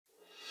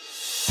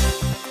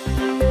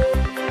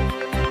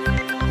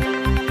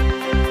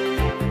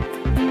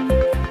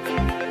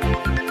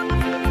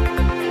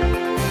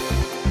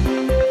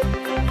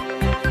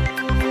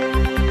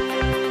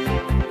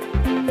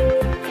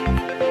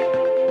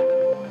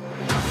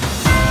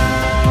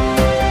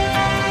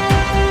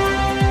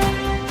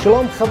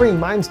Shalom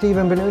Chaverim, I'm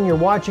Stephen Ben-Nun. You're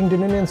watching the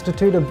Nun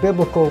Institute of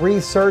Biblical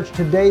Research.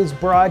 Today's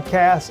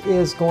broadcast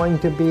is going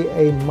to be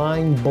a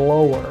mind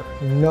blower,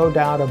 no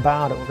doubt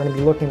about it. We're going to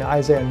be looking at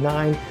Isaiah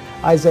 9,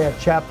 Isaiah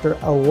chapter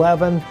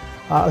 11,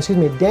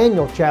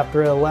 Daniel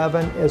chapter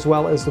 11, as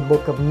well as the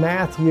book of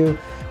Matthew.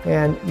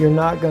 And you're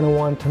not going to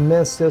want to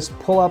miss this.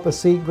 Pull up a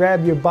seat,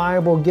 grab your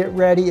Bible, get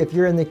ready. If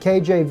you're in the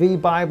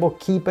KJV Bible,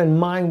 keep in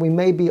mind we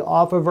may be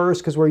off a verse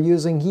because we're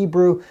using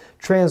Hebrew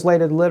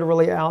translated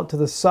literally out to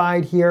the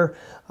side here,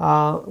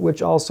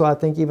 which also I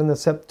think even the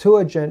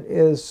Septuagint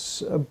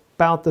is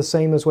about the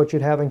same as what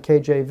you'd have in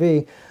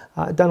KJV.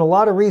 Done a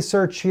lot of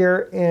research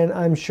here, and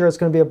I'm sure it's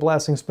going to be a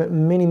blessing. Spent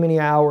many,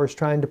 many hours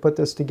trying to put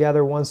this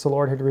together once the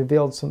Lord had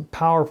revealed some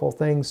powerful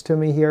things to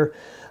me here.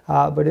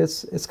 But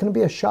it's going to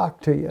be a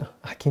shock to you.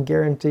 I can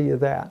guarantee you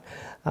that.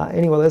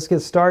 Anyway, let's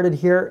get started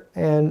here,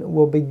 and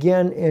we'll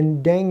begin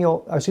in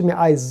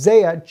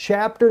Isaiah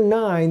chapter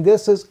 9.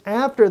 This is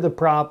after the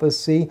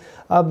prophecy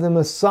of the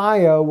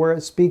Messiah, where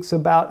it speaks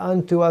about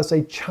unto us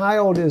a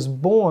child is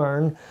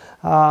born,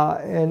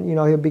 and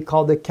he'll be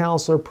called the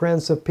Counselor,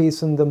 Prince of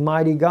Peace, and the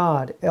Mighty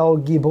God, El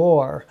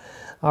Gibor.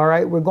 All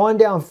right, we're going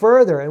down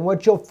further, and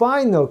what you'll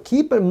find, though,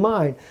 keep in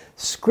mind,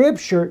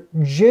 Scripture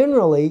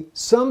generally,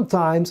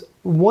 sometimes,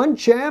 one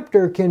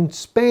chapter can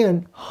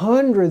span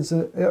hundreds,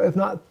 if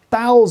not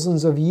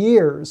thousands of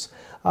years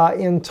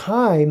in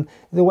time,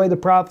 the way the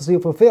prophecy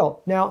will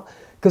fulfill. Now,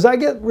 because I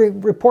get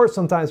reports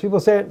sometimes, people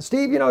say,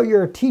 Steve,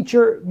 you're a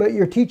teacher, but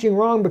you're teaching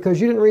wrong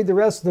because you didn't read the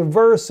rest of the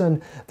verse,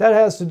 and that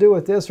has to do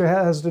with this or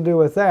has to do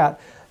with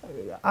that.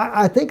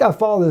 I think I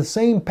follow the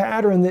same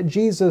pattern that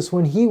Jesus,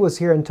 when he was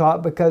here and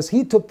taught, because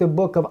he took the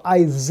book of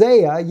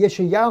Isaiah,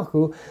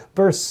 Yeshayahu,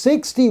 verse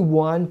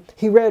 61,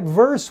 he read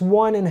verse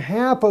 1 and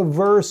half of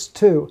verse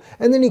 2,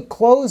 and then he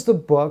closed the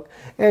book,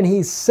 and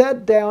he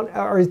sat down,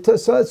 or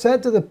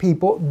said to the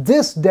people,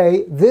 this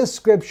day, this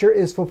scripture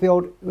is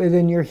fulfilled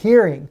within your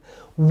hearing.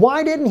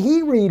 Why didn't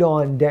he read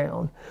on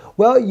down?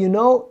 Well,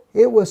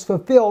 it was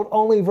fulfilled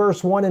only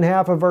verse 1 and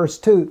half of verse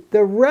 2.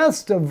 The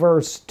rest of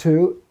verse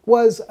 2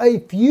 was a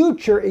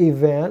future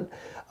event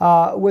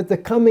with the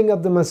coming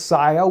of the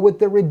Messiah, with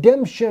the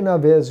redemption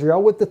of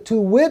Israel, with the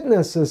two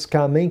witnesses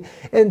coming,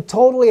 and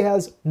totally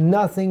has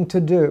nothing to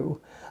do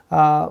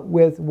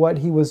with what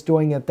he was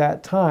doing at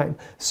that time.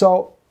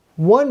 So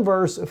one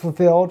verse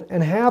fulfilled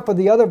and half of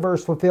the other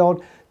verse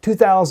fulfilled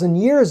 2,000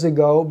 years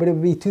ago, but it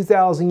would be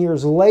 2,000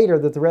 years later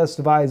that the rest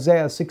of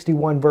Isaiah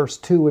 61 verse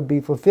 2 would be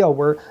fulfilled,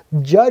 where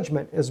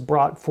judgment is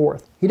brought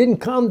forth. He didn't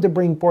come to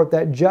bring forth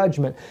that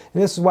judgment.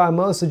 And this is why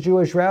most of the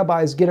Jewish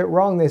rabbis get it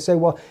wrong. They say,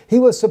 well, he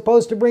was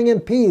supposed to bring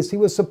in peace. He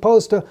was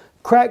supposed to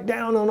crack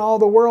down on all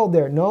the world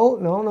there. No.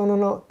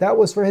 That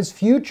was for his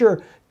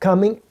future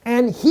coming,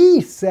 and he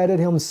said it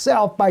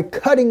himself by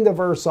cutting the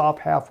verse off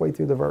halfway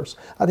through the verse.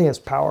 I think it's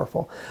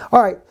powerful.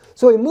 All right.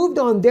 So he moved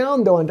on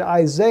down, though, into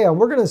Isaiah.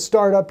 We're going to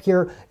start up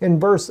here in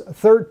verse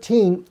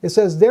 13. It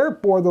says,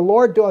 therefore the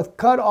Lord doth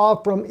cut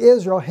off from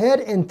Israel head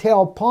and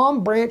tail,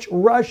 palm branch,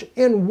 rush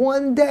in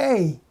one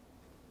day.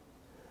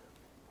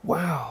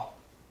 Wow.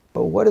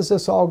 But what has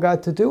this all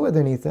got to do with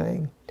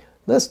anything?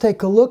 Let's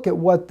take a look at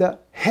what the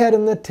head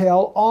and the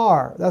tail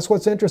are. That's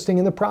what's interesting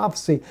in the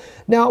prophecy.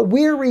 Now,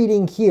 we're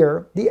reading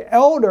here, the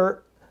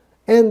elder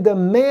and the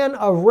man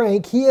of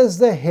rank, he is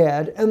the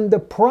head, and the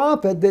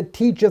prophet that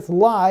teacheth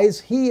lies,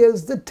 he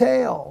is the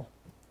tail.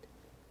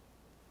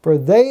 For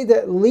they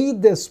that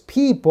lead this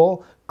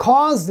people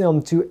cause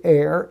them to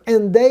err,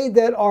 and they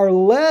that are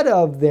led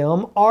of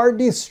them are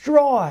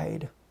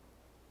destroyed.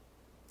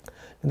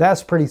 And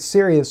that's pretty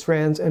serious,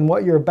 friends, and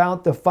what you're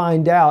about to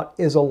find out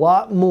is a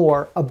lot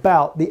more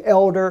about the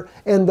elder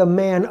and the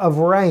man of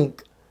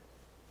rank.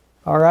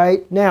 All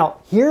right? Now,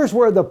 here's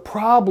where the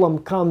problem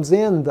comes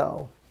in,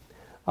 though.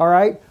 All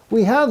right,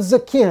 we have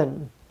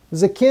Zakin.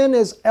 Zakin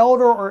is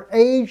elder or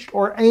aged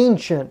or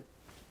ancient.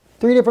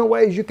 Three different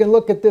ways you can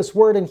look at this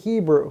word in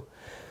Hebrew.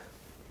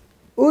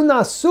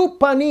 Unasu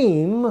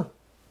panim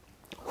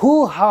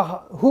hu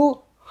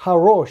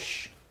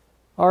harosh.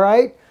 All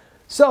right,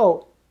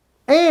 so,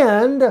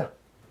 and,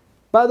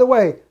 by the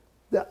way,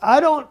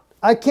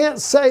 I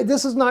can't say,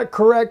 this is not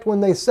correct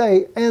when they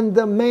say, and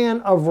the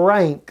man of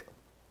rank.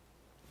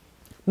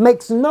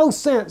 Makes no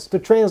sense to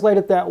translate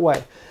it that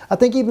way. I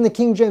think even the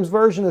King James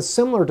Version is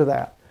similar to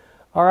that.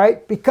 All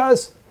right?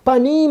 Because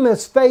panim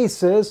is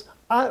faces,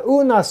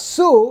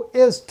 unasu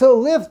is to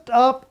lift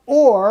up,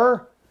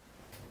 or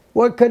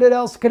what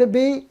else could it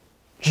be?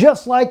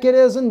 Just like it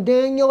is in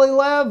Daniel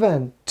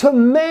 11, to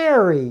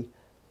marry.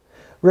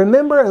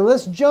 Remember, and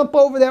let's jump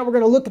over that. We're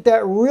going to look at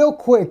that real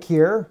quick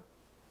here.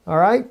 All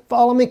right?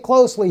 Follow me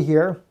closely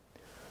here.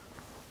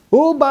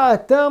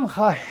 Uba'atam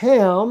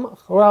hahem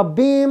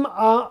rabim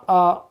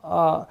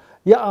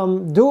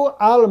ya'amdu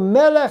al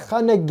melech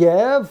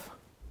hanegev.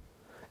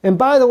 And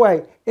by the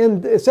way,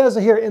 it says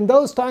here, in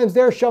those times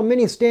there shall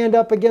many stand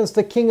up against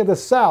the king of the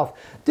south.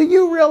 Do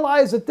you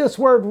realize that this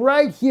word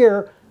right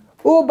here,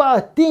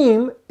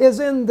 uba'atim, is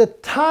in the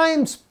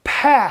times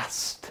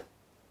past?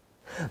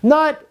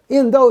 Not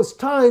in those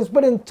times,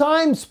 but in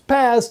times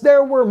past,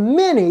 there were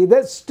many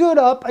that stood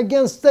up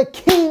against the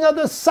king of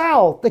the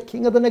south, the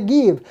king of the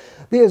Negev,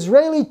 the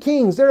Israeli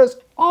kings. There has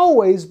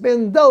always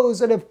been those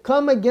that have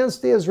come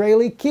against the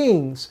Israeli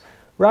kings,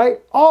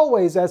 right?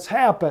 Always that's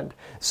happened.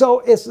 So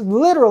it's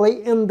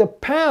literally in the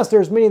past,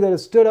 there's many that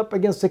have stood up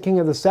against the king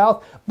of the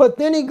south. But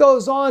then he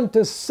goes on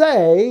to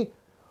say,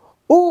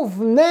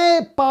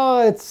 Uvne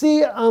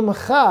paretzi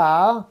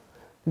amcha,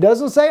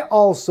 doesn't say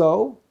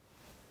also.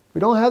 We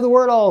don't have the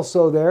word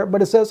also there,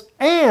 but it says,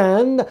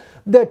 and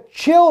the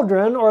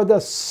children or the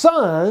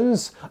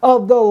sons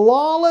of the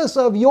lawless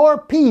of your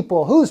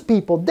people. Whose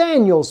people?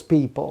 Daniel's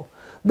people.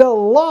 The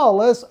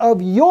lawless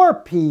of your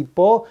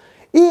people,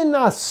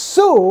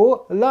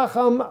 inasu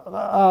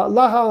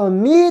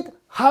lahamid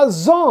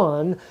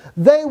hazon,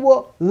 they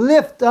will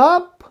lift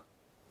up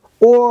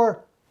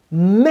or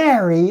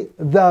marry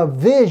the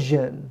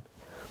vision.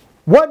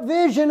 What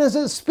vision is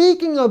it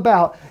speaking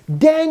about?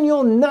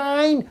 Daniel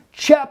 9,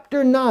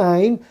 chapter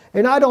 9,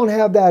 and I don't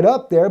have that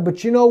up there,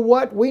 but you know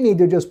what? We need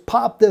to just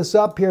pop this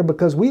up here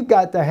because we've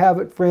got to have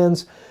it,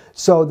 friends,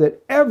 so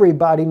that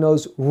everybody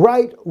knows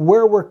right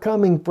where we're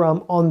coming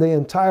from on the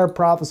entire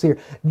prophecy here.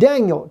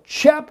 Daniel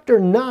chapter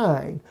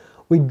 9,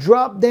 we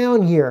drop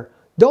down here.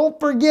 Don't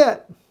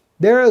forget,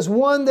 there is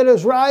one that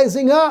is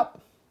rising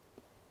up.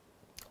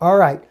 All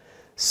right.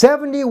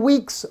 70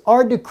 weeks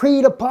are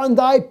decreed upon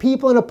thy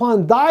people and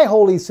upon thy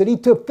holy city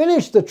to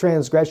finish the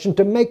transgression,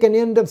 to make an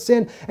end of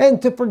sin,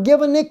 and to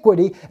forgive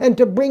iniquity, and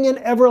to bring in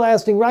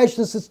everlasting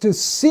righteousness, to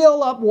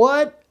seal up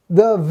what?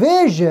 The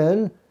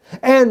vision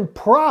and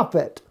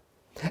prophet,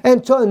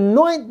 and to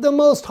anoint the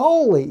most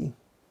holy.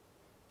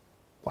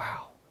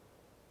 Wow.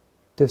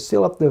 To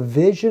seal up the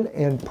vision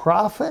and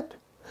prophet?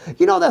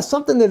 You know, that's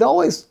something that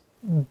always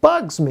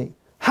bugs me.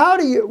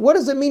 What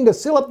does it mean to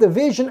seal up the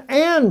vision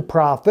and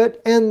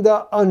prophet and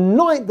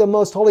anoint the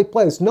most holy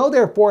place? Know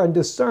therefore and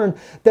discern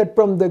that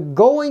from the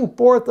going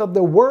forth of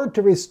the word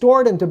to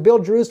restore it and to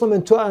build Jerusalem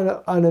into one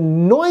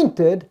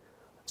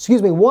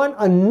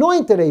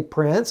anointed a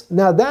prince.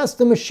 Now that's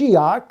the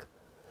Mashiach,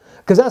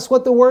 because that's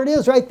what the word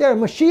is right there,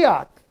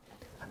 Mashiach.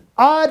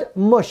 Ad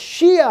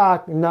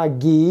Mashiach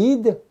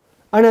Nagid,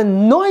 an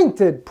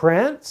anointed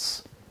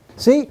prince.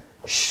 See,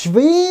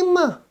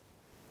 Shvim,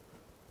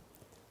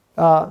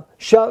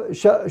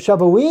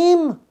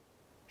 Shavuim,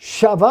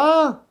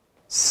 Shava,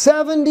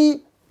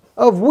 70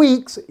 of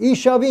weeks,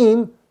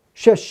 Ishavim,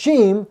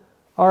 Shashim,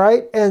 all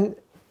right, and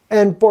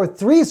for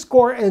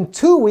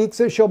 62 weeks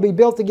it shall be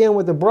built again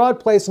with a broad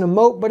place and a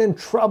moat, but in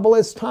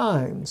troublous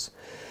times.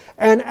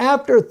 And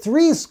after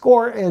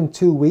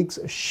 62 weeks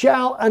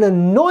shall an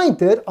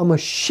anointed, a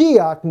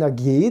Mashiach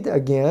Nagid,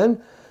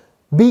 again,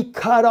 be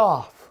cut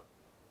off.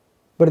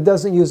 But it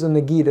doesn't use a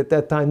Nagid at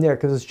that time there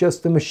because it's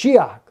just the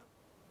Mashiach.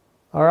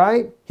 All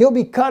right? He'll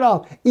be cut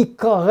off.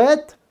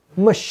 Ikaret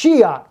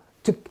Mashiach.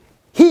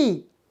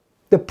 He,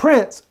 the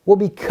prince, will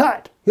be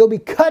cut. He'll be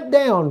cut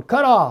down,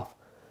 cut off.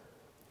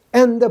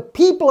 And the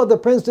people of the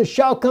prince that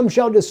shall come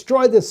shall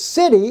destroy the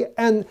city.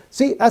 And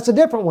see, that's a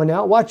different one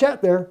now. Watch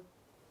out there.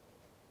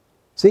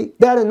 See,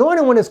 that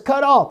anointed one is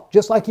cut off.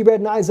 Just like you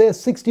read in Isaiah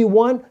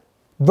 61,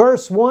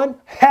 verse 1,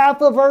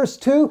 half of verse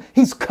 2,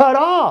 he's cut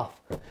off.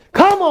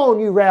 Come on,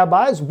 you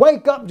rabbis,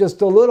 wake up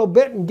just a little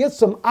bit and get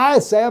some eye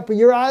salve for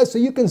your eyes so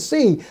you can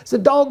see. It's a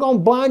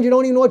doggone blind, you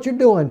don't even know what you're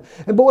doing.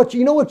 But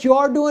you know what you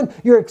are doing?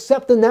 You're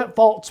accepting that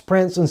false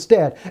prince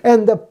instead.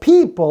 And the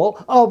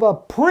people of a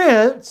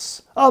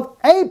prince,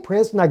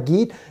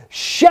 Nagid,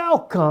 shall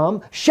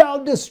come,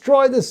 shall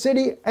destroy the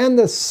city and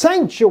the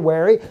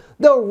sanctuary.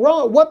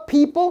 What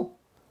people?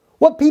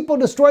 What people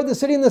destroyed the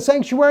city and the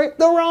sanctuary?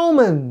 The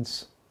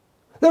Romans.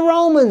 The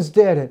Romans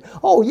did it.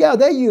 Oh yeah,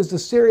 they used the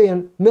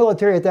Syrian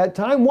military at that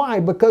time.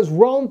 Why? Because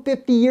Rome,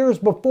 50 years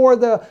before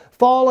the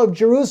fall of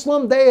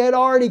Jerusalem, they had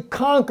already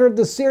conquered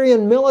the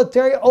Syrian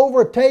military,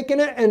 overtaken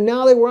it, and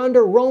now they were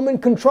under Roman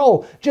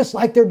control, just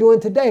like they're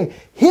doing today.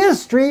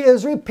 History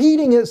is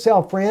repeating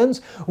itself, friends.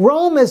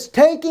 Rome is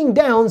taking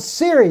down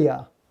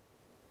Syria.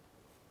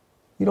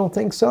 You don't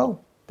think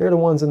so? They're the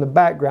ones in the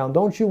background.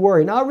 Don't you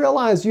worry. Now I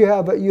realize you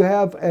have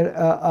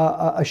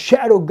a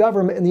shadow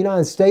government in the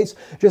United States,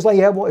 just like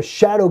you have a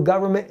shadow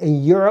government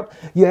in Europe.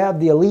 You have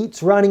the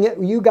elites running it.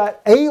 You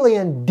got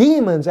alien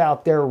demons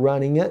out there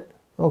running it.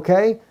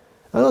 Okay?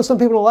 I know some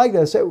people don't like that.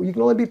 They say, well, you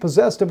can only be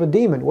possessed of a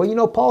demon. Well, you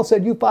know, Paul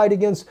said you fight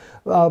against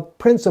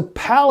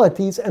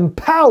principalities and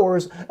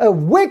powers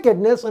of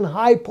wickedness in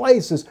high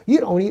places. You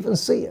don't even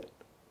see it.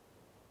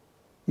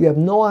 You have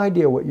no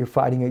idea what you're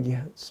fighting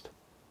against.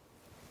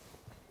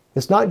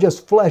 It's not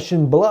just flesh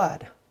and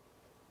blood,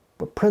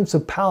 but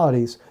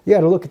principalities. You got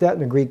to look at that in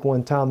the Greek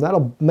one time.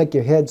 That'll make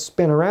your head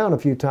spin around a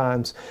few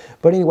times.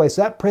 But anyways,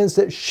 that prince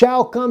that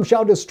shall come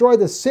shall destroy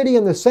the city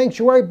and the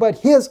sanctuary, but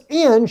his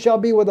end shall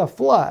be with a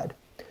flood.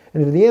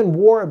 And to the end,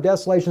 war of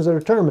desolations are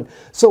determined.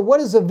 So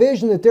what is the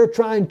vision that they're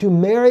trying to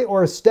marry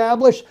or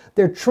establish?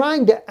 They're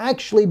trying to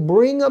actually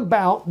bring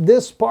about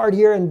this part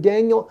here in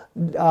Daniel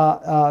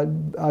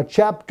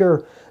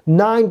chapter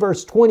 9,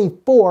 verse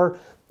 24,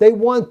 They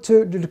want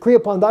to decree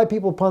upon thy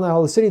people, upon thy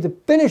holy city, to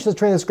finish the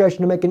transgression,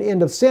 to make an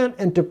end of sin,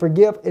 and to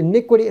forgive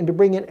iniquity, and to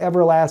bring in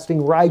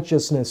everlasting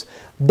righteousness.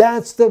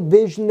 That's the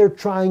vision they're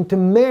trying to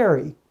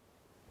marry.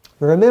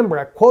 Remember,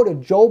 I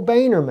quoted Joel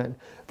Boehnerman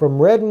from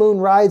Red Moon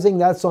Rising.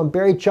 That's on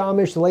Barry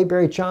Chamish, the late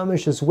Barry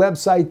Chamish's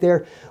website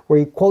there, where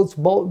he quotes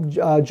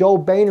Joel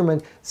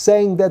Boehnerman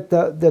saying that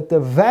the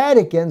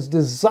Vatican's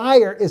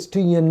desire is to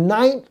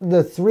unite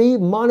the three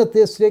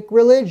monotheistic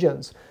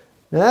religions.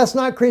 Now, that's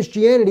not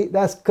Christianity.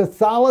 That's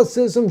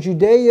Catholicism,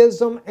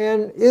 Judaism,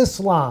 and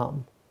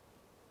Islam.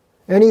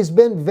 And he's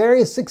been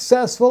very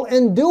successful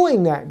in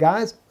doing that,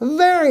 guys.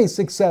 Very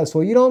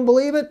successful. You don't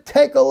believe it?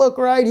 Take a look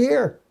right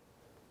here.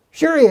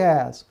 Sure he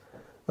has.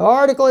 The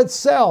article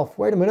itself.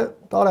 Wait a minute.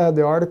 Thought I had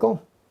the article.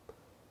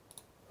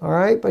 All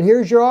right, but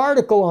here's your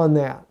article on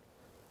that.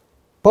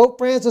 Pope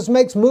Francis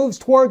makes moves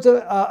towards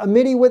a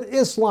meeting with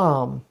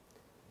Islam.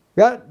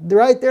 Got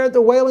right there at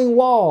the Wailing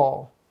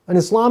Wall. An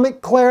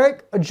Islamic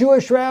cleric, a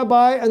Jewish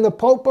rabbi, and the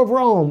Pope of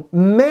Rome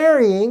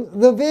marrying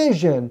the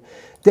vision.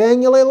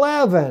 Daniel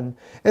 11.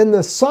 And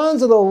the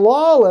sons of the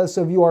lawless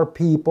of your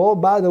people,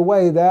 by the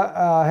way, that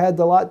had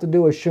a lot to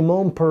do with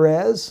Shimon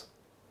Peres,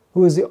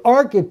 who was the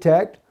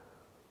architect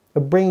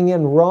of bringing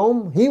in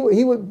Rome.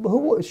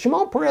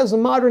 Shimon Peres, the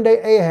modern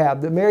day Ahab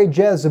that married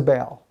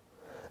Jezebel.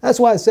 That's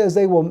why it says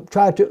they will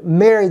try to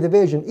marry the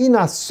vision.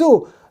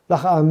 Inasu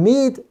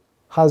lahamid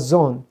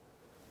hazon.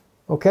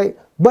 Okay?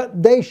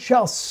 But they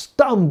shall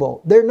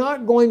stumble. They're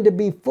not going to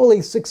be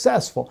fully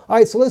successful. All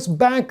right, so let's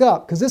back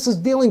up, because this is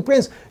dealing,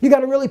 friends, you got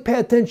to really pay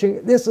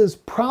attention. This is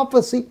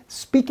prophecy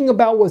speaking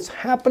about what's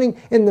happening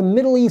in the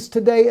Middle East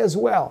today as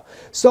well.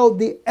 So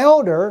the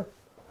elder,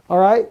 all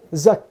right,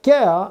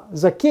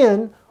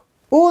 Zakin,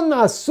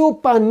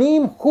 unasu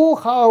panim hu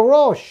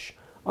harosh.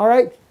 All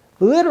right,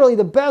 literally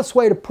the best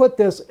way to put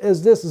this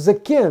is this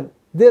Zakin,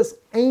 this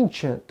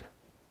ancient.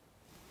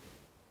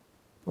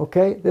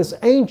 Okay, this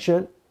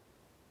ancient,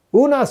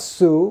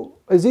 Unasu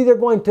is either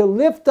going to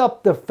lift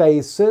up the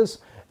faces.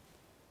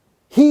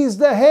 He's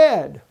the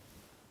head.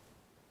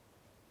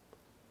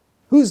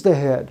 Who's the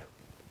head?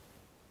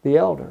 The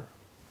elder.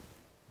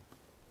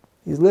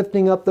 He's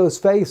lifting up those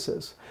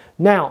faces.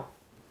 Now,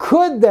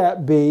 could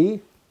that be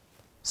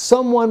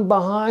someone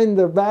behind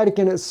the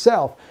Vatican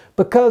itself?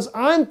 Because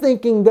I'm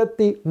thinking that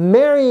the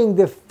marrying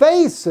the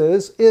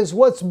faces is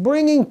what's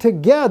bringing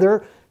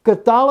together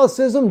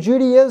Catholicism,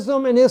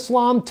 Judaism, and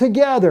Islam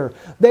together.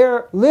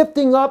 They're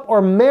lifting up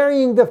or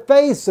marrying the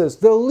faces,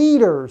 the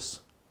leaders.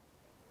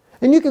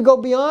 And you could go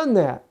beyond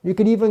that. You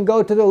could even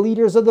go to the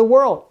leaders of the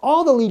world.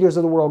 All the leaders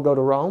of the world go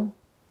to Rome.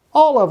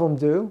 All of them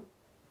do.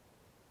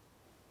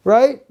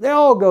 Right? They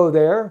all go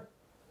there.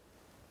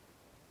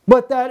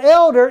 But that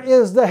elder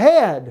is the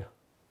head.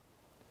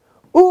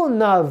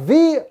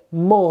 Unavi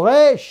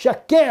more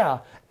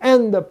shaker.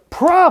 And the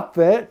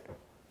prophet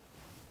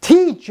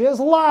teaches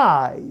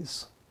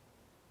lies.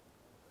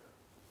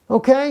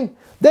 Okay?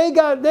 They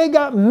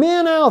got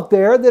men out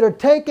there that are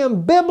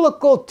taking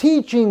biblical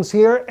teachings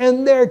here,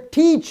 and they're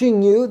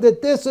teaching you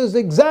that this is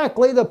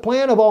exactly the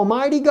plan of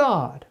Almighty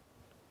God.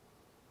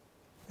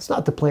 It's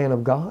not the plan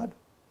of God.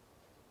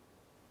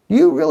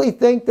 You really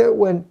think that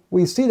when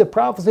we see the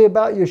prophecy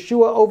about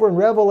Yeshua over in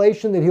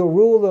Revelation that he'll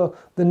rule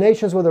the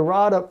nations with a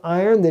rod of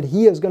iron, that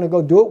he is going to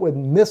go do it with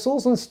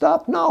missiles and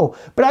stuff? No.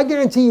 But I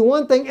guarantee you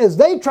one thing, as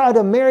they try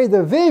to marry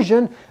the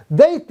vision,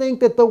 they think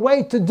that the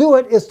way to do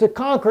it is to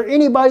conquer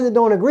anybody that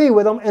don't agree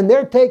with them, and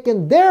they're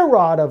taking their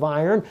rod of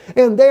iron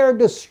and they're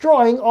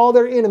destroying all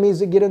their enemies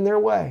that get in their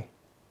way.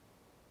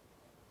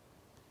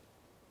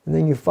 And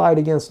then you fight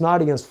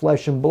not against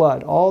flesh and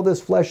blood. All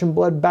this flesh and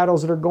blood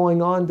battles that are going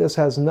on, this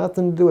has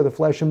nothing to do with the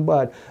flesh and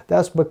blood.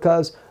 That's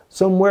because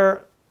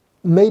somewhere,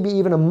 maybe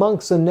even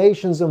amongst the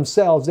nations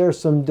themselves, there's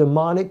some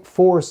demonic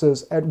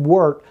forces at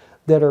work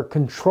that are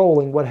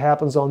controlling what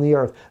happens on the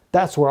earth.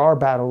 That's where our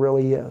battle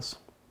really is.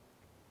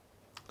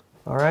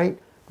 All right?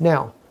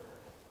 Now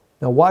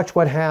watch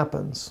what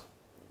happens.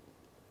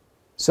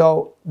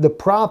 So the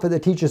prophet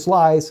that teaches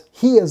lies,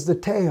 he is the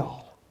tail.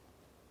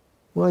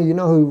 Well, you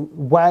know who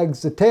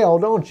wags the tail,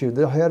 don't you?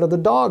 The head of the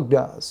dog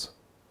does.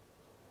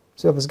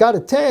 So if it's got a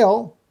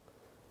tail,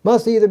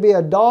 must either be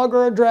a dog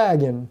or a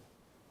dragon.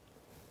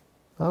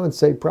 I would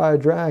say probably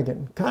a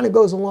dragon. Kind of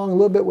goes along a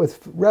little bit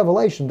with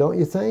Revelation, don't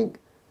you think?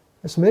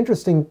 There's some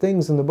interesting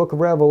things in the book of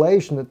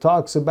Revelation that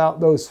talks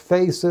about those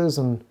faces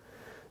and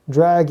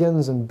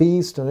dragons and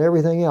beasts and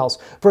everything else.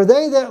 For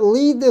they that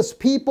lead this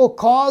people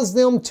cause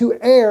them to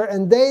err,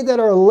 and they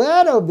that are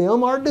led of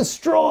them are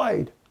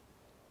destroyed.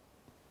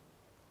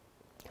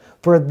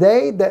 For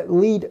they that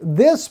lead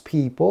this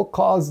people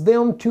cause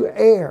them to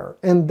err,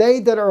 and they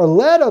that are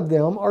led of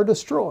them are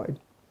destroyed.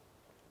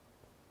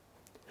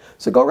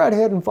 So go right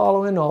ahead and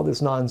follow in all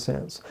this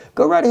nonsense.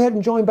 Go right ahead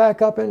and join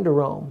back up into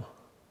Rome.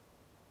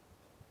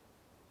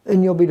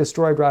 And you'll be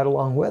destroyed right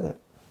along with it.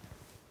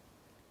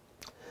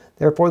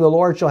 Therefore the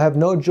Lord shall have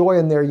no joy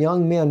in their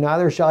young men,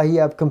 neither shall he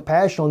have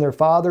compassion on their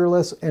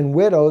fatherless and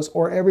widows,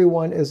 or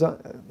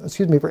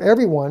for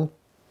everyone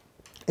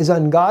is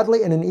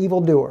ungodly and an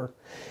evildoer.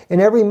 And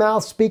every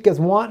mouth speaketh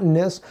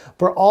wantonness.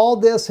 For all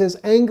this his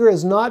anger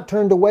is not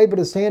turned away, but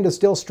his hand is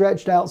still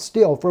stretched out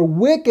still. For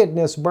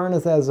wickedness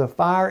burneth as a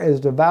fire, is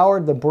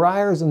devoured the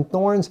briars and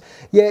thorns,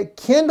 yet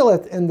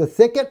kindleth in the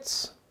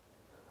thickets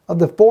of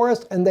the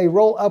forest, and they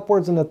roll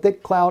upwards in a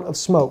thick cloud of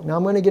smoke. Now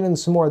I'm going to get into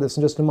some more of this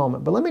in just a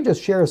moment, but let me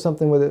just share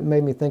something with it that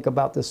made me think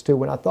about this too.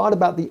 When I thought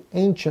about the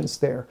ancients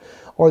there,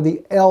 or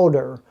the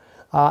elder,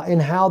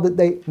 and how that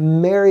they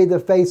marry the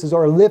faces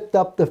or lift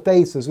up the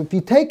faces. If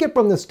you take it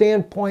from the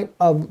standpoint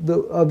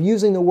of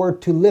using the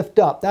word to lift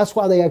up, that's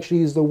why they actually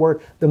use the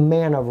word the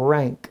man of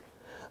rank.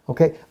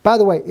 Okay. By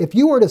the way, if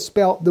you were to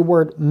spell the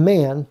word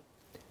man,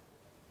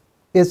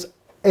 it's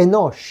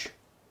enosh.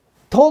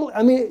 Totally,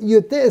 I mean,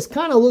 it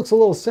kind of looks a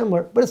little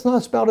similar, but it's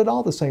not spelled at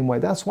all the same way.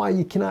 That's why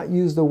you cannot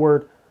use the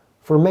word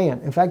for man.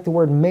 In fact, the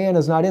word man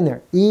is not in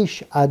there.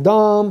 Ish,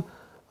 Adam,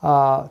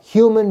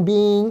 human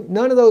being,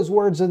 none of those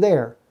words are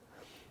there.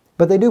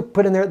 But they do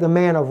put in there the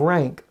man of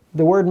rank.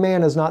 The word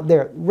man is not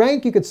there.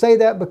 Rank, you could say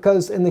that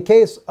because in the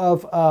case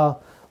of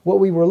what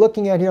we were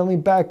looking at here, let me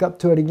back up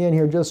to it again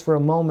here just for a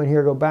moment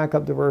here, go back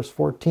up to verse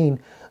 14.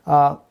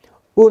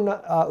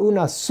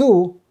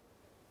 Unasu,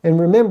 and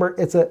remember,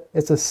 it's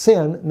a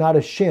sin, not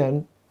a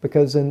shin,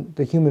 because in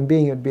the human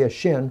being it would be a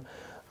shin.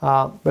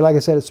 But like I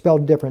said, it's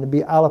spelled different. It'd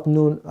be aleph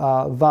nun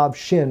vav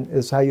shin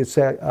is how you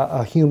say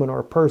a human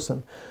or a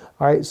person.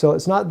 All right, so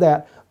it's not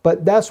that,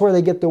 but that's where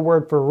they get the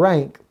word for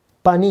rank.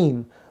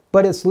 Panim,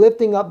 but it's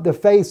lifting up the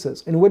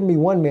faces. And it wouldn't be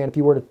one man if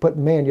you were to put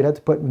man, you'd have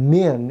to put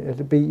men.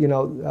 It'd be,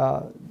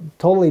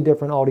 totally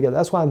different altogether.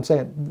 That's why I'm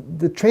saying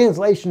the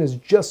translation is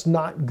just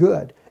not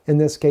good in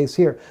this case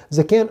here.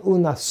 Zaken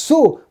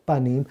unasu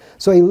panim,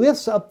 so he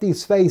lifts up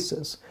these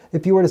faces.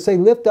 If you were to say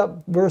lift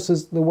up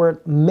versus the word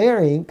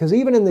marrying, because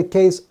even in the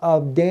case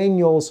of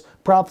Daniel's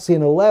prophecy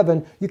in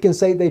 11, you can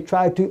say they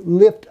try to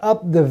lift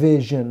up the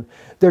vision.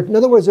 In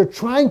other words, they're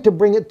trying to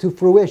bring it to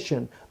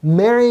fruition.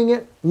 Marrying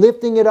it,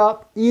 lifting it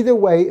up, either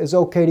way is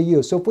okay to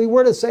use. So if we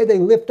were to say they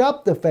lift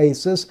up the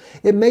faces,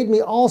 it made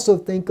me also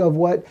think of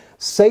what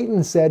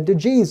Satan said to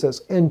Jesus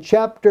in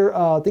chapter,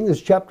 I think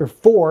it's chapter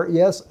 4,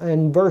 yes,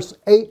 and verse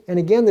 8. And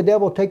again, the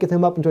devil taketh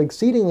him up into an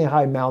exceedingly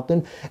high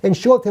mountain, and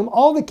showeth him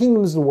all the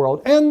kingdoms of the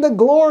world, and the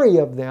glory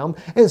of them,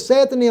 and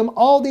saith unto him,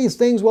 all these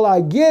things will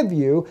I give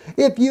you,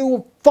 if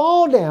you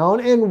fall down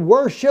and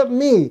worship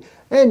me.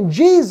 And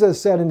Jesus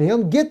said unto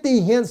him, get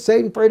thee hence,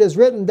 Satan, for it is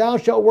written, thou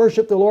shalt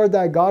worship the Lord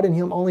thy God, and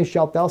him only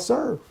shalt thou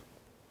serve.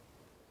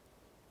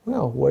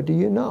 Well, what do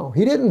you know?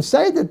 He didn't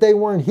say that they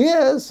weren't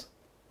his.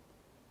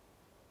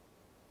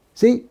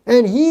 See,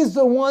 and he's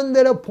the one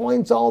that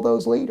appoints all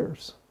those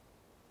leaders.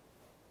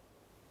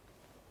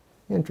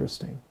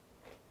 Interesting.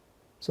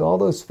 So all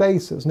those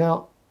faces.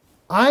 Now,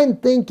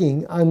 I'm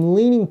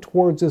leaning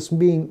towards this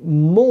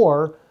being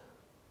more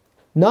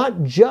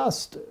not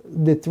just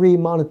the three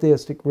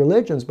monotheistic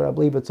religions, but I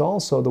believe it's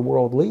also the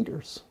world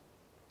leaders.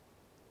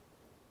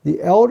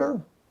 The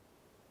elder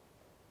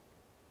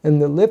and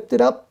the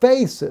lifted up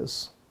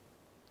faces,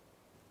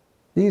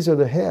 these are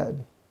the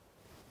head.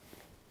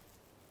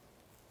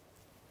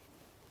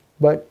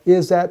 But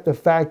is that the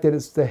fact that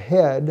it's the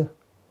head?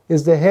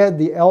 Is the head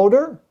the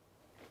elder?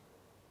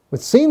 It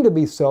would seem to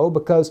be so,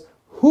 because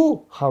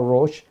hu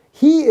harosh,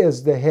 he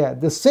is the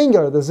head, the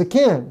singular, the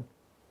zaken.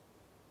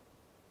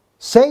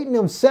 Satan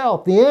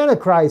himself, the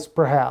Antichrist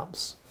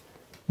perhaps.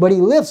 But he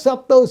lifts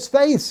up those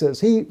faces.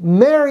 He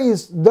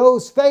marries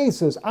those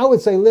faces. I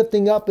would say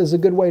lifting up is a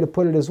good way to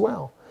put it as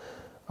well.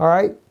 All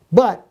right?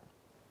 But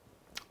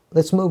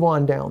let's move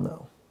on down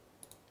though.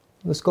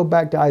 Let's go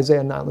back to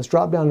Isaiah 9. Let's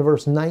drop down to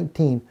verse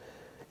 19.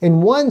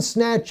 And one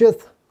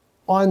snatcheth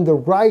on the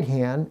right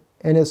hand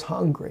and is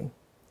hungry.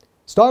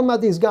 It's talking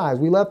about these guys.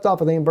 We left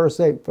off, I think, in verse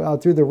 8.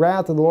 Through the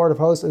wrath of the Lord of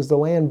hosts is the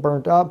land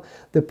burnt up.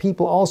 The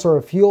people also are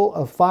a fuel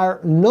of fire.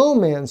 No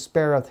man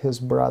spareth his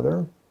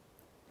brother.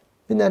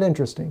 Isn't that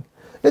interesting?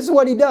 This is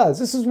what he does.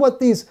 This is what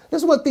these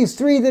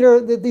three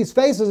these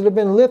faces that have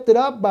been lifted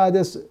up by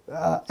this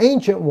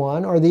ancient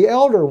one or the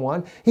elder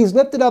one. He's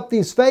lifted up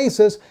these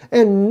faces,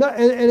 and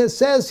it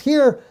says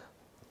here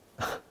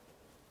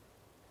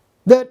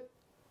that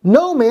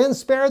no man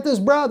spareth his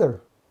brother.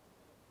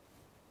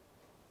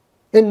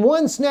 And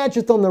one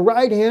snatcheth on the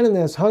right hand and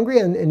is hungry,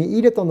 and he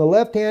eateth on the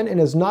left hand and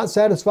is not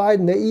satisfied,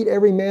 and they eat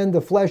every man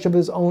the flesh of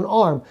his own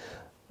arm.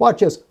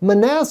 Watch this.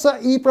 Manasseh,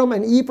 Ephraim,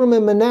 and Ephraim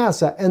and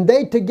Manasseh, and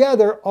they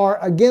together are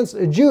against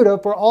Judah.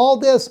 For all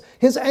this,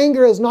 his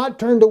anger is not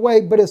turned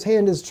away, but his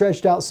hand is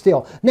stretched out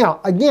still. Now,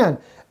 again,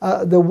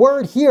 the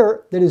word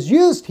here that is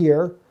used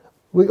here,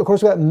 of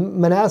course, we have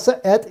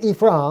Manasseh et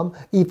Ephraim,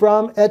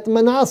 Ephraim et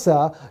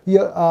Manasseh,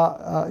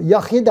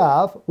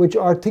 Yachidav, which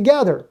are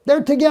together.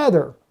 They're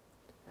together.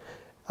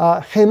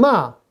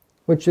 Hema,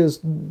 which is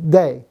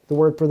they, the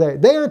word for they.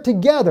 They are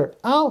together.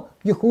 Al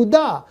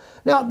Yehudah.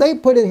 Now, they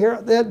put in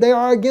here that they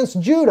are against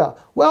Judah.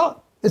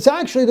 Well, it's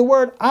actually the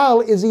word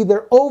al is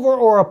either over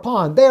or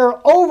upon. They are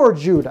over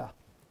Judah.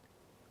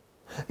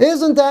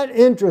 Isn't that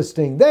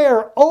interesting? They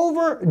are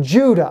over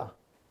Judah.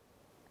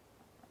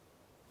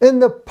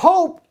 And the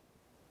Pope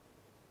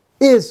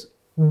is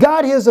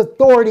got his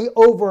authority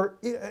over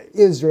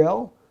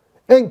Israel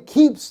and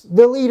keeps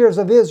the leaders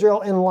of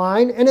Israel in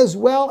line, and as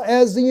well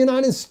as the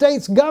United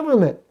States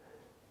government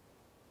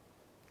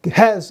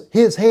has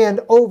his hand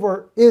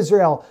over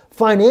Israel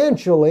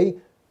financially,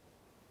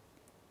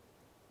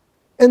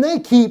 and they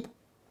keep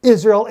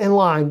Israel in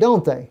line,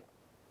 don't they?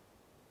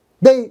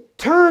 They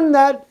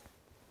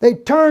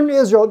turn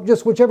Israel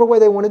just whichever way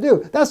they want to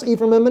do. That's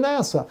Ephraim and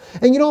Manasseh.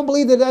 And you don't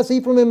believe that that's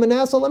Ephraim and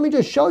Manasseh? Let me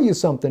just show you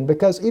something,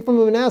 because Ephraim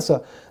and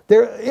Manasseh,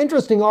 they're an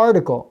interesting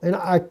article, and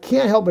I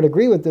can't help but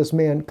agree with this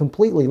man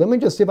completely. Let me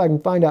just see if I can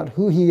find out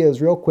who he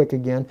is real quick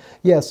again.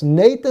 Yes,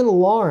 Nathan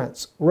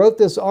Lawrence wrote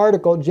this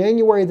article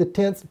January the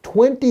 10th,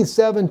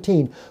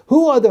 2017.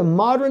 Who are the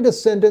modern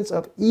descendants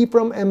of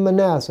Ephraim and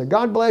Manasseh?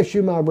 God bless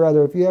you, my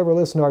brother, if you ever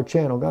listen to our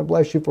channel. God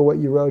bless you for what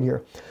you wrote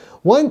here.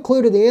 One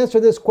clue to the answer to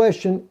this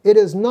question: it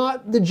is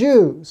not the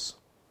Jews.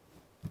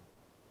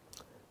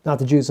 Not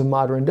the Jews of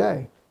modern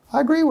day.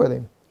 I agree with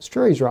him. It's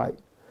true, he's right.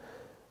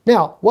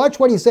 Now, watch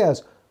what he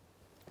says.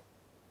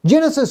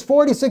 Genesis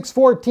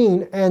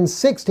 46:14 and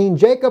 16,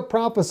 Jacob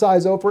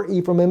prophesies over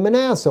Ephraim and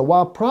Manasseh.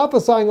 While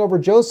prophesying over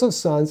Joseph's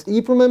sons,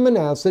 Ephraim and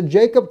Manasseh,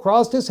 Jacob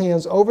crossed his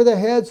hands over their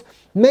heads,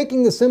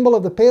 making the symbol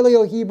of the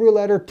Paleo-Hebrew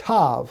letter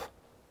Tav.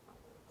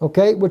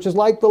 Okay, which is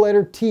like the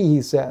letter T,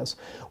 he says,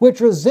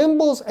 which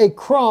resembles a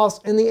cross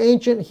in the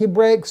ancient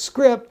Hebraic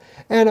script,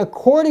 and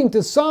according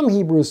to some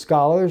Hebrew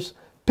scholars,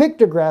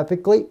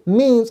 pictographically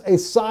means a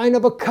sign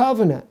of a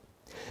covenant.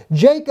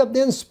 Jacob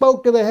then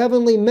spoke to the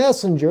heavenly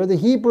messenger, the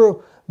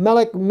Hebrew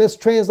melech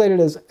mistranslated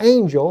as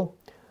angel,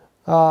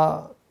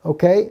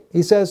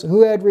 he says,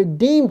 who had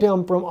redeemed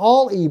him from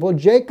all evil.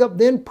 Jacob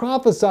then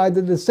prophesied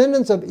the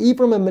descendants of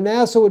Ephraim and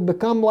Manasseh would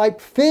become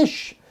like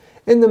fish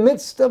in the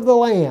midst of the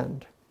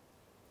land.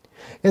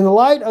 In the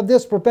light of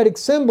this prophetic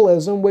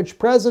symbolism, which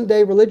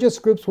present-day religious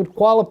groups would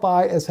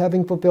qualify as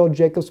having fulfilled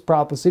Jacob's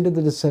prophecy to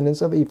the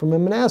descendants of Ephraim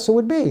and Manasseh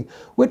would be,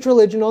 which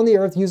religion on the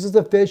earth uses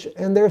the fish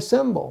in their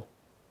symbol?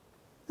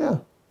 Yeah,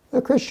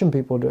 the Christian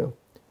people do.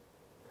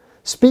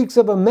 Speaks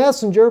of a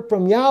messenger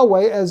from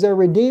Yahweh as their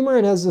redeemer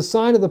and has the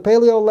sign of the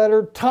Paleo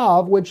letter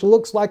Tav, which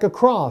looks like a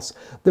cross.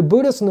 The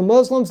Buddhists and the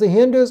Muslims, the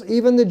Hindus,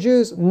 even the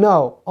Jews,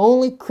 no.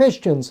 Only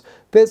Christians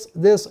fits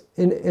this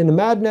in the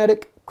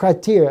magnetic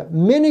criteria.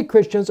 Many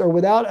Christians are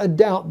without a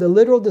doubt the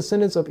literal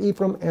descendants of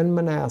Ephraim and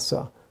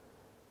Manasseh.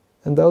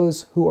 And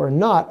those who are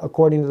not,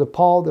 according to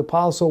Paul the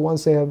Apostle,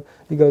 once they have,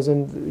 he goes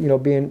in,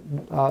 being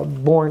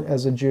born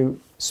as a Jew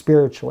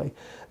spiritually.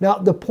 Now,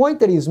 the point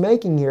that he's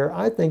making here,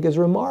 I think, is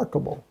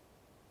remarkable.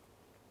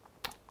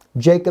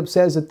 Jacob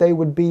says that they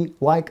would be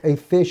like a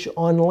fish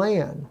on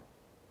land.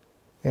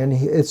 And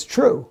it's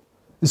true.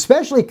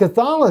 Especially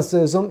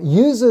Catholicism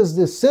uses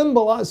the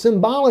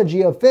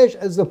symbology of fish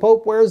as the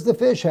Pope wears the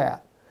fish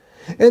hat.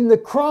 And the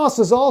cross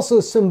is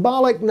also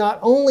symbolic not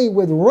only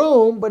with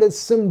Rome, but it's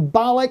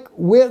symbolic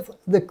with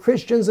the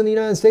Christians in the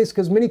United States,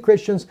 because many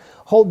Christians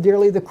hold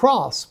dearly the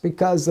cross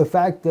because the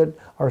fact that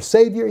our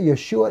Savior,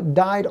 Yeshua,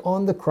 died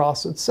on the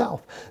cross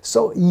itself.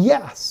 So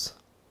yes.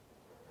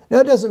 Now,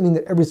 it doesn't mean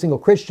that every single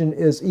Christian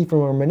is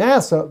Ephraim or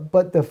Manasseh,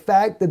 but the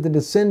fact that the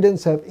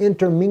descendants have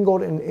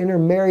intermingled and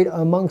intermarried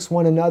amongst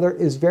one another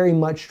is very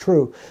much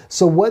true.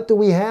 So what do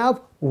we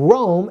have?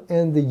 Rome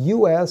and the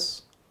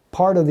U.S.,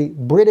 part of the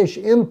British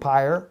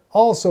Empire,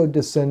 also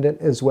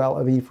descendant as well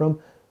of Ephraim,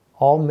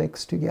 all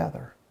mixed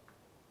together.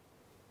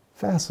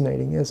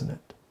 Fascinating, isn't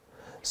it?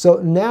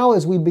 So now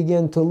as we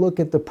begin to look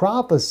at the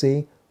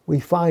prophecy, we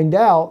find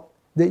out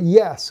that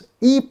yes,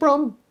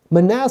 Ephraim,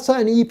 Manasseh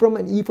and Ephraim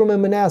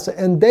and Manasseh,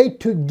 and they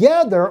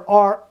together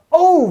are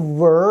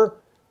over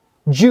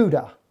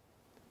Judah.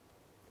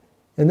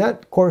 And that,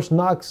 of course,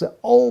 knocks the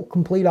whole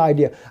complete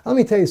idea. Let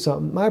me tell you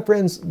something. My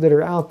friends that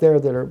are out there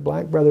that are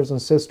black brothers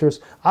and sisters,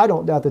 I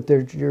don't doubt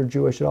that you're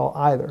Jewish at all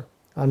either.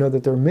 I know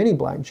that there are many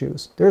black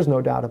Jews. There's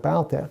no doubt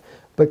about that.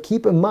 But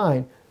keep in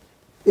mind,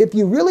 if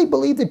you really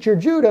believe that you're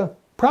Judah,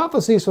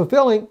 prophecy is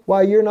fulfilling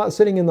while you're not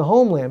sitting in the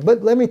homeland.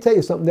 But let me tell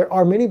you something. There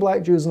are many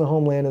black Jews in the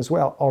homeland as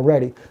well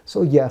already.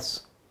 So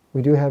yes,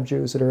 we do have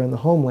Jews that are in the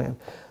homeland.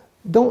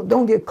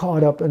 Don't get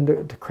caught up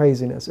into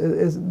craziness.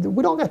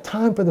 We don't got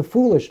time for the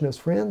foolishness,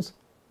 friends.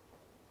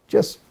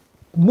 Just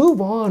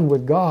move on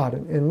with God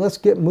and let's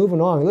get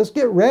moving on. Let's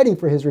get ready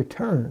for His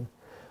return.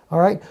 All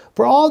right?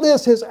 For all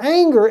this, His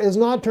anger is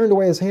not turned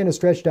away. His hand is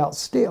stretched out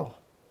still.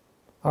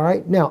 All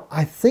right? Now,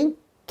 I think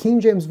King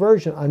James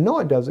Version, I know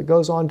it does. It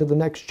goes on to the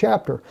next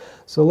chapter.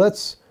 So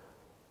let's,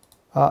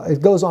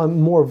 it goes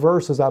on more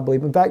verses, I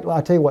believe. In fact,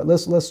 I'll tell you what,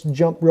 let's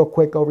jump real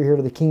quick over here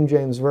to the King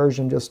James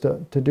Version just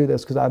to do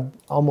this, because I'm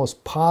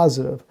almost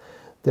positive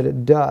that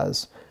it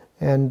does.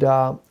 And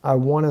I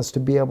want us to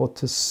be able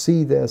to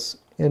see this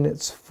in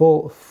its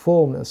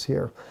fullness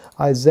here.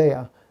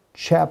 Isaiah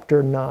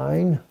chapter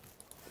 9.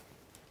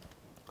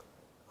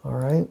 All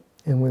right.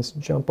 And let's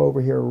jump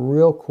over here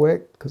real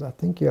quick, because I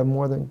think you have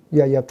more than,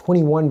 you have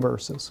 21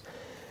 verses.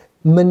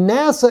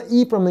 Manasseh,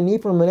 Ephraim, and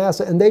Ephraim,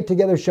 Manasseh, and they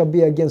together shall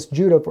be against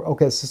Judah.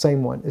 Okay, it's the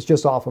same one. It's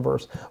just off a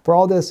verse. For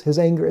all this, his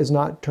anger is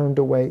not turned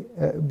away,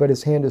 but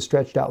his hand is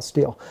stretched out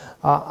still.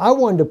 I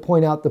wanted to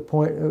point out the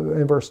point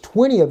in verse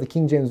 20 of the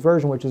King James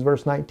Version, which is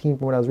verse 19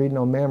 from what I was reading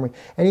on memory.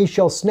 And he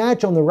shall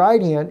snatch on the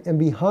right hand and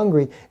be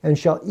hungry, and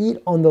shall eat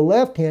on the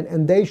left hand,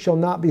 and they shall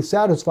not be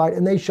satisfied,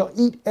 and they shall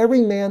eat every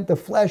man the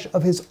flesh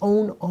of his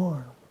own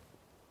arm.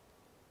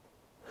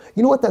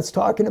 You know what that's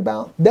talking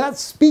about?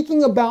 That's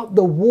speaking about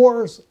the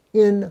wars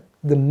in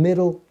the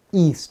Middle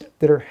East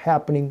that are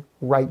happening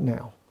right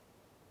now.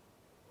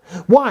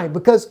 Why?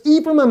 Because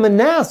Ephraim and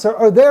Manasseh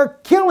are there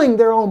killing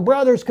their own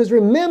brothers. Because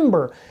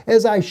remember,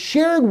 as I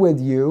shared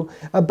with you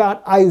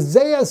about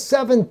Isaiah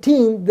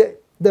 17,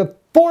 the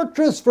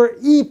fortress for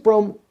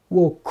Ephraim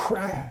will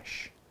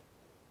crash.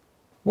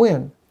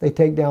 When? They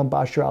take down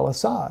Bashar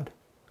al-Assad.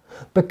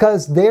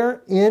 Because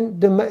there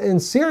in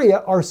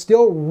Syria are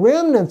still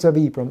remnants of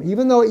Ephraim.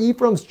 Even though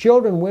Ephraim's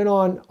children went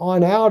on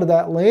out of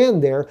that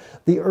land there,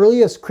 the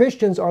earliest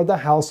Christians are the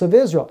house of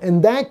Israel. In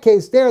that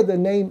case there, the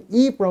name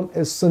Ephraim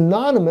is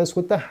synonymous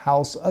with the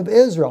house of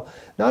Israel.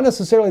 Not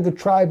necessarily the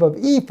tribe of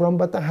Ephraim,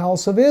 but the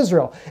house of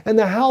Israel. And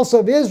the house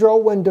of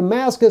Israel, when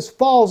Damascus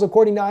falls,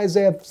 according to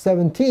Isaiah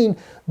 17,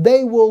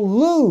 they will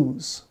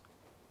lose.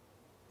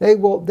 They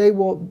will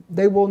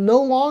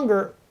no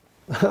longer...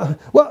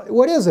 Well,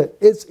 what is it?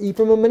 It's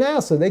Ephraim and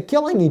Manasseh. They're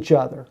killing each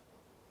other.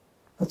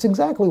 That's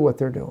exactly what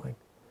they're doing.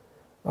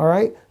 All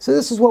right? So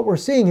this is what we're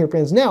seeing here,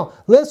 friends. Now,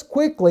 let's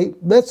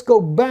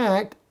go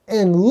back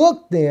and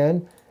look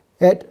then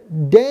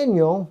at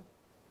Daniel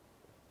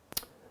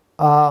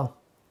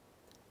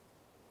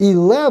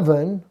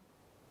 11,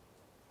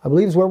 I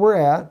believe is where we're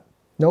at.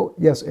 No,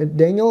 yes, at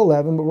Daniel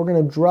 11, but we're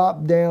going to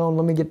drop down.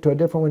 Let me get to a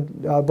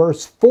different one.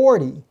 Verse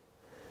 40.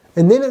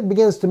 And then it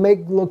begins to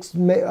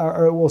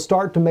will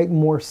start to make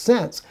more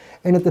sense.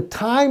 And at the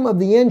time of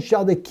the end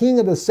shall the king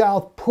of the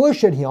south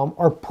push at him,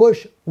 or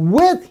push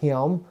with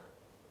him.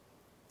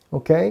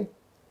 Okay?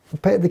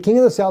 The king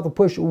of the south will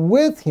push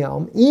with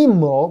him.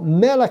 Imo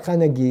melech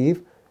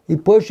hanegiv. He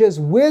pushes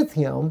with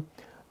him.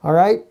 All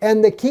right?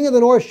 And the king of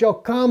the north shall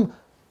come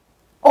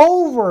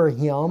over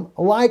him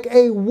like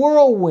a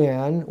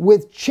whirlwind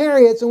with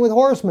chariots and with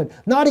horsemen.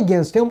 Not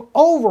against him,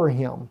 over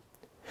him.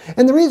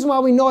 And the reason why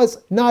we know it's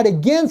not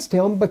against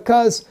him,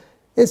 because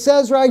it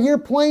says right here,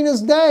 plain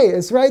as day.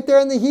 It's right there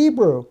in the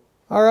Hebrew.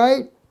 All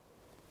right?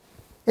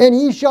 And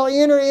he shall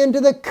enter into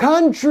the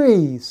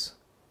countries.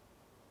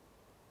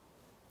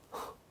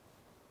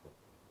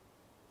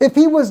 If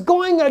he was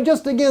going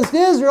just against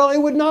Israel, it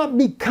would not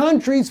be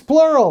countries,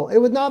 plural. It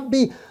would not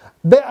be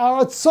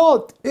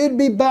be'aratzot. It would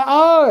be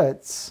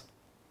be'aretz.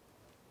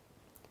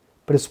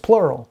 But it's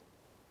plural.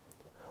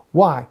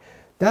 Why?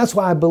 That's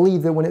why I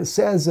believe that when it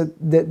says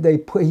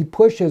that he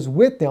pushes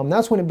with them,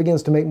 that's when it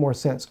begins to make more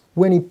sense.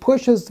 When he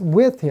pushes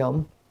with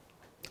him,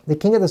 the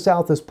king of the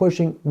south is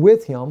pushing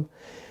with him,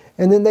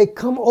 and then they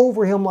come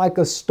over him like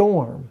a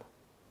storm.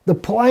 The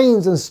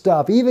planes and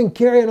stuff, even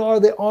carrying all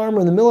the armor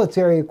and the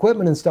military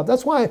equipment and stuff.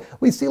 That's why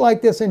we see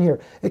like this in here.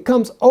 It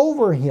comes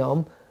over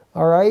him,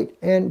 all right,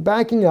 and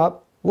backing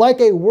up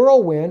like a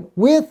whirlwind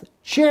with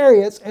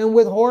chariots and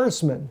with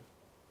horsemen.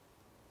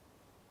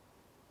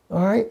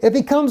 All right, if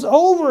he comes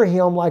over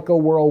him like a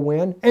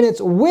whirlwind, and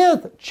it's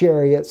with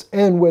chariots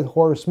and with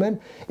horsemen,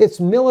 it's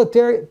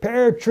military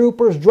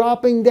paratroopers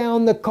dropping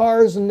down the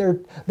cars, and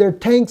their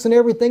tanks and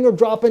everything are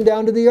dropping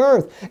down to the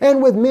earth.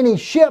 And with many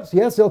ships,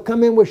 yes, they'll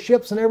come in with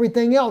ships and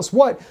everything else.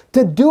 What?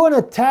 To do an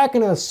attack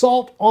and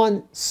assault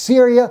on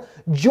Syria.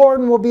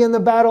 Jordan will be in the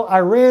battle.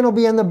 Iran will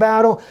be in the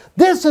battle.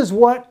 This is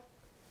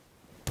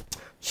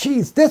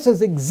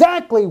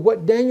exactly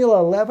what Daniel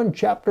 11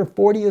 chapter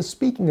 40 is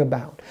speaking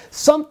about.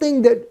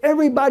 Something that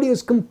everybody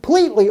has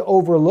completely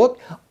overlooked,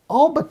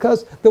 all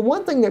because the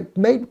one thing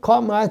that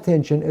caught my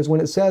attention is when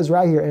it says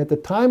right here, and at the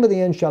time of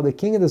the end shall the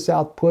king of the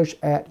south push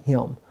at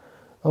him.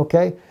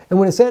 Okay? And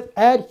when it said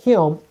at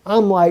him,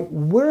 I'm like,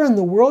 where in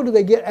the world do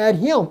they get at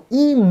him?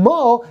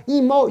 Imo,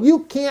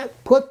 you can't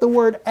put the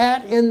word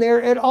at in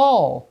there at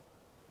all.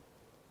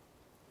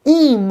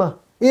 Im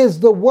is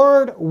the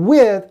word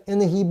with in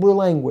the Hebrew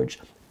language.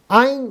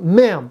 Ein,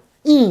 mem,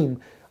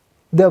 im.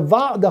 The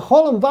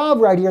Cholam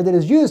Vav right here that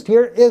is used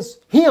here is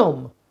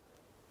him.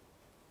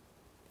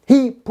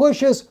 He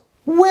pushes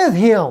with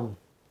him.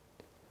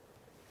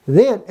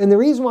 Then, and the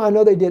reason why I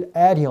know they did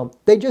add him,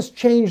 they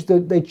changed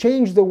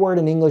the word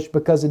in English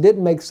because it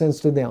didn't make sense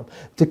to them.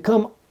 To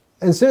come,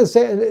 instead of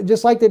saying,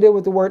 just like they did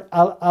with the word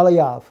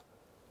aliyav.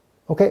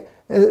 Okay?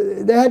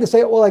 They had to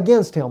say, well,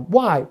 against him.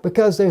 Why?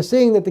 Because they're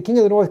seeing that the king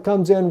of the north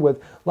comes in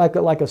with like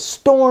a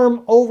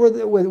storm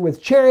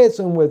with chariots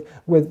and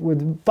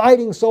with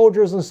fighting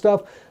soldiers and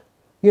stuff.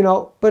 You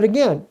know, but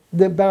again,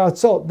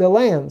 the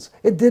lands,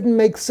 it didn't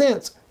make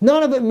sense.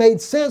 None of it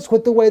made sense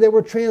with the way they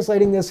were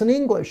translating this in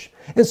English.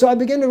 And so I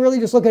began to really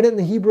just look at it in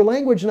the Hebrew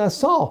language, and I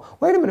saw,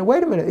 wait a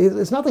minute.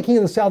 It's not the king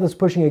of the south that's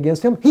pushing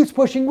against him. He's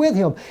pushing with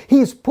him.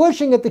 He's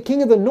pushing at the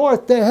king of the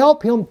north to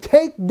help him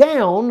take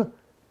down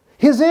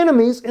his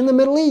enemies in the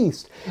Middle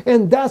East.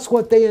 And that's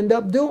what they end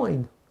up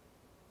doing.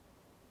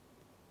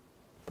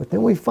 But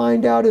then we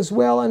find out as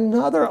well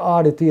another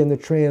oddity in the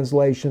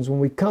translations when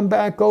we come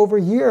back over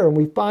here and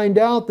we find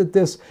out that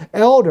this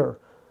elder,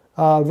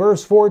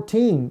 verse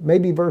 14,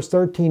 maybe verse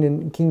 13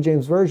 in King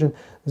James Version,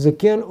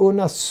 Zekin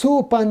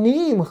unasu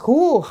panim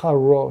hu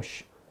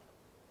harosh.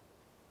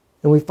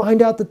 And we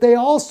find out that they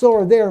also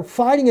are there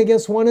fighting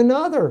against one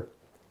another.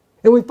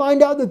 And we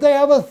find out that they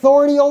have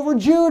authority over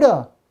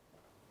Judah.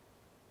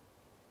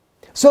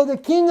 So the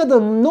king of the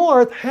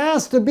north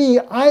has to be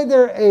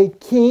either a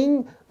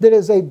king that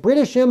is a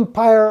British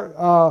Empire,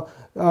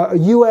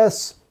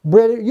 U.S.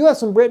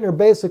 and Britain are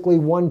basically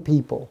one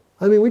people.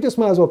 I mean, we just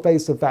might as well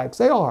face the facts.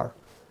 They are.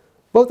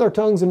 Both our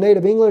tongues are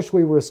native English.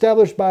 We were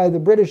established by the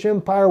British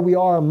Empire. We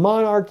are a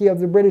monarchy of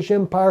the British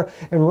Empire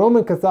and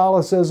Roman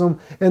Catholicism.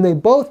 And they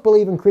both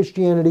believe in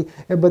Christianity,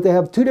 but they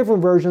have two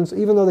different versions,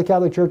 even though the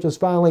Catholic Church has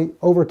finally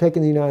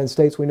overtaken the United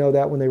States. We know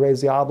that when they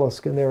raised the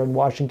obelisk and they're in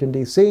Washington,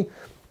 D.C.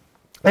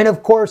 And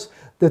of course,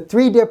 the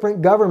three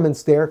different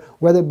governments there,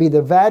 whether it be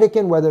the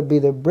Vatican, whether it be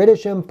the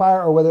British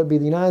Empire, or whether it be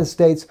the United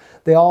States,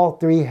 they all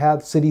three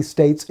have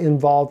city-states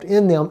involved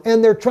in them.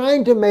 And they're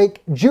trying to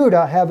make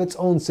Judah have its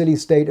own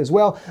city-state as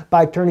well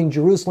by turning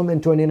Jerusalem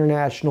into an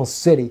international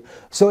city.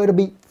 So it'll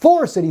be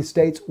 4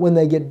 city-states when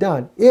they get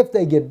done, if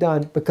they get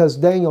done, because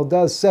Daniel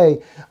does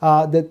say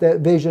that the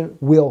vision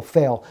will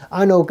fail.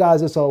 I know,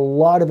 guys, it's a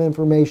lot of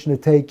information to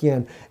take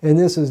in, and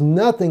this is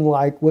nothing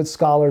like what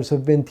scholars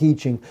have been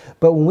teaching.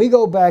 But when we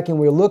go back and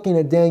we're looking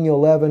at Daniel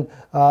 11,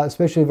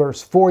 especially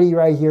verse 40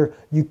 right here,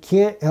 you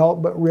can't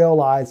help but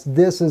realize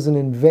this is an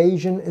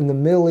invasion in the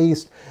Middle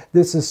East.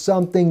 This is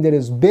something that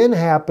has been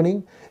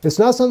happening. It's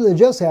not something that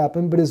just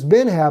happened, but it's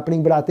been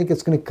happening, but I think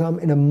it's going to come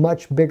in a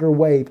much bigger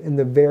wave in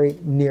the very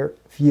near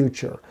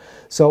future.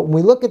 So when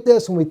we look at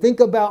this, when we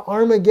think about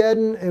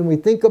Armageddon and we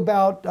think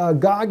about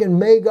Gog and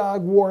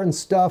Magog war and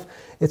stuff,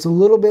 it's a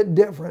little bit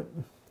different.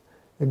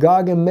 The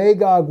Gog and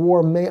Magog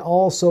war may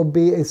also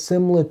be a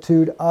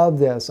similitude of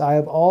this. I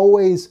have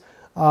always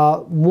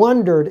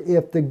wondered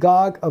if the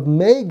Gog of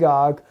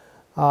Magog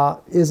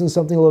isn't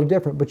something a little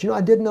different. But you know,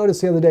 I did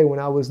notice the other day when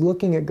I was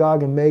looking at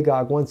Gog and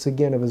Magog once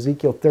again of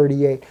Ezekiel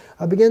 38,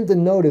 I began to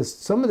notice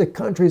some of the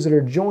countries that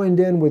are joined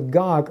in with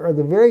Gog are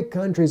the very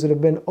countries that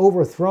have been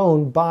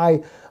overthrown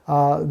by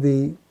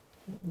the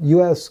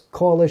U.S.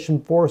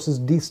 coalition forces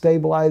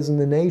destabilizing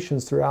the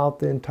nations throughout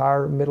the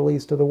entire Middle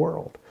East of the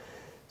world.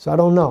 So I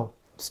don't know.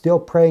 Still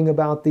praying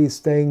about these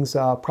things.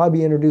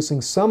 Probably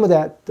introducing some of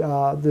that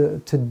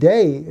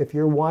today. If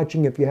you're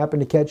watching, if you happen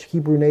to catch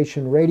Hebrew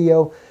Nation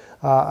Radio,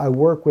 I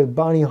work with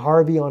Bonnie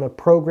Harvey on a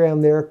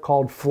program there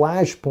called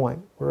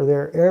Flashpoint. We're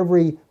there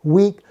every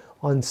week.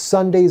 On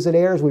Sundays it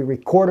airs. We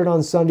record it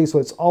on Sundays, so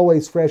it's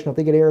always fresh. And I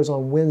think it airs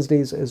on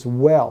Wednesdays as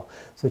well.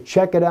 So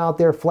check it out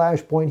there,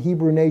 Flashpoint,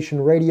 Hebrew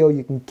Nation Radio.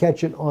 You can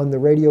catch it on the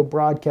radio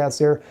broadcast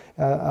there.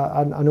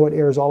 I know it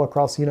airs all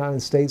across the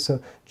United States,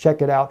 so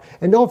check it out.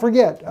 And don't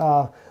forget,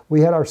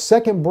 we had our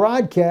second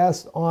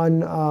broadcast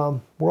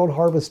on World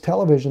Harvest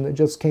Television that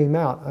just came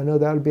out. I know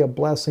that would be a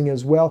blessing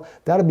as well.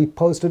 That'll be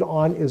posted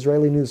on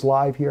Israeli News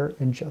Live here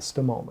in just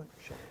a moment.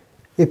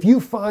 If you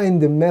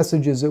find the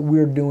messages that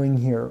we're doing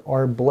here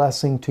are a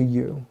blessing to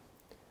you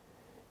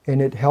and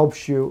it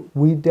helps you,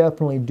 we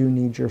definitely do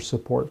need your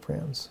support,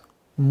 friends.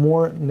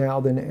 More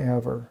now than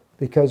ever,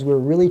 because we're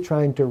really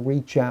trying to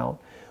reach out.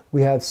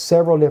 We have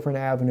several different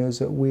avenues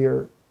that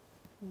we're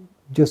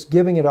just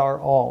giving it our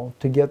all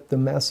to get the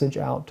message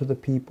out to the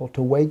people,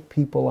 to wake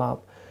people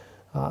up.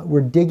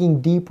 We're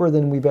digging deeper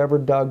than we've ever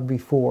dug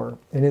before,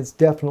 and it's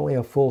definitely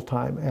a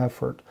full-time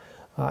effort.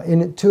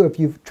 And too, if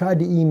you've tried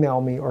to email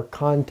me or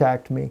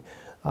contact me,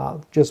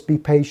 just be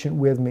patient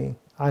with me.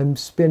 I'm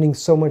spending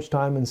so much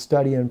time in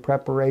study and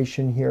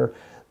preparation here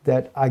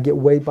that I get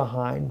way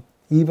behind.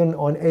 Even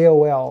on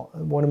AOL,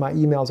 one of my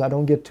emails I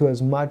don't get to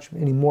as much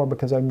anymore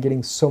because I'm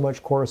getting so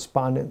much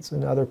correspondence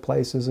in other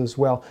places as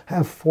well. I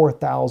have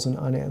 4,000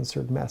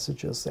 unanswered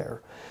messages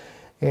there.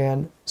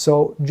 And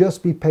so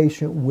just be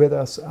patient with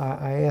us.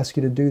 I ask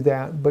you to do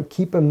that. But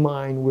keep in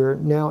mind, we're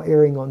now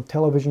airing on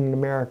television in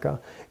America.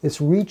 It's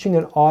reaching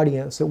an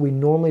audience that we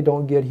normally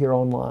don't get here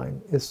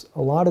online. It's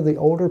a lot of the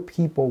older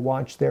people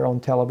watch there on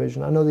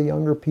television. I know the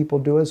younger people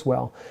do as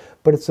well.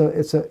 But it's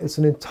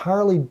an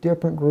entirely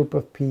different group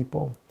of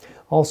people.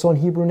 Also on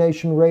Hebrew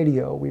Nation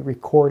Radio, we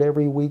record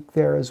every week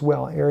there as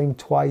well, airing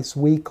twice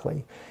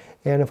weekly.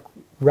 And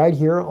right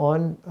here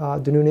on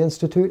Danun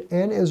Institute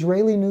and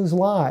Israeli News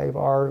Live,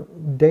 our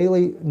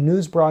daily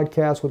news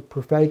broadcast with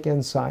prophetic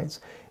insights.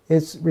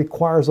 It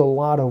requires a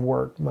lot of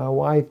work. My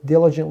wife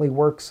diligently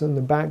works in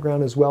the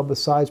background as well,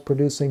 besides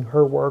producing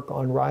her work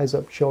on Rise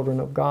Up Children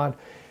of God.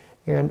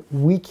 And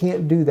we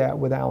can't do that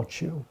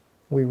without you.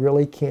 We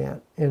really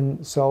can't.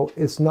 And so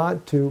it's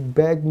not to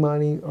beg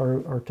money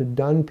or to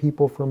dun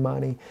people for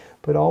money,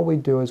 but all we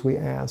do is we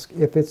ask,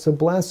 if it's a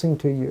blessing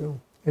to you,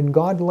 and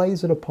God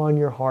lays it upon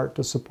your heart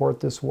to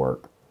support this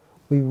work,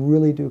 we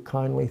really do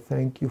kindly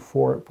thank you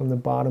for it from the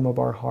bottom of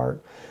our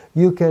heart.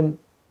 You can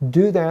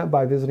do that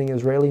by visiting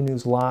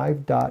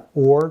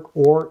IsraeliNewsLive.org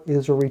or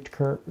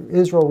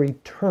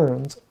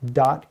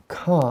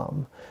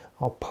IsraelReturns.com.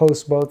 I'll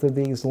post both of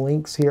these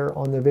links here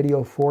on the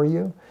video for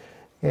you.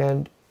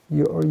 And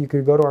you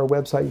could go to our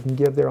website, you can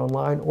give there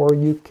online, or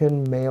you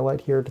can mail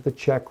it here to the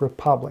Czech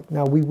Republic.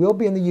 Now, we will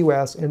be in the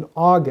U.S. in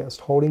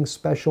August, holding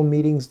special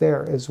meetings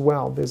there as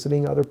well,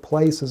 visiting other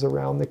places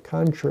around the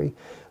country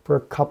for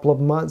a couple of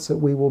months that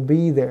we will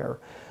be there.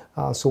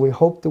 So we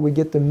hope that we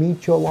get to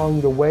meet you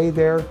along the way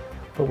there,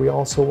 but we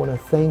also want to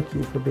thank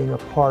you for being a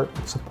part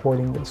of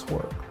supporting this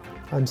work.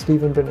 I'm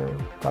Stephen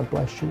Ben-Nun. God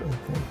bless you, and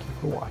thank you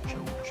for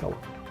watching.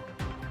 Shalom.